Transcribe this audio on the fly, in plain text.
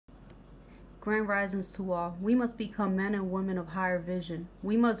Grand risings to all. We must become men and women of higher vision.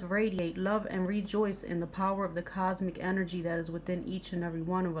 We must radiate love and rejoice in the power of the cosmic energy that is within each and every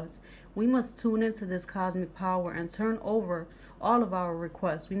one of us. We must tune into this cosmic power and turn over all of our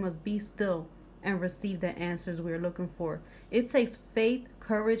requests. We must be still and receive the answers we are looking for. It takes faith,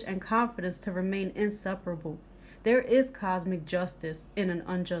 courage, and confidence to remain inseparable. There is cosmic justice in an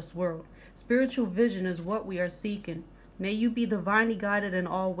unjust world. Spiritual vision is what we are seeking. May you be divinely guided in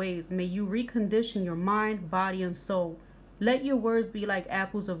all ways. May you recondition your mind, body, and soul. Let your words be like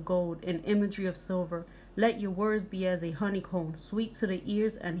apples of gold and imagery of silver. Let your words be as a honeycomb, sweet to the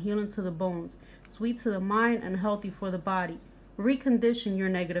ears and healing to the bones, sweet to the mind and healthy for the body. Recondition your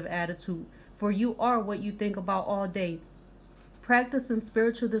negative attitude, for you are what you think about all day. Practicing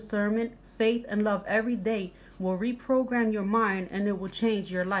spiritual discernment, faith, and love every day will reprogram your mind, and it will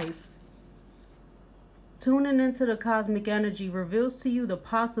change your life. Tuning into the cosmic energy reveals to you the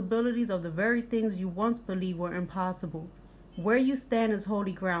possibilities of the very things you once believed were impossible. Where you stand is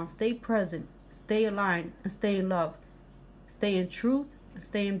holy ground. Stay present, stay aligned, and stay in love. Stay in truth and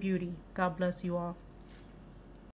stay in beauty. God bless you all.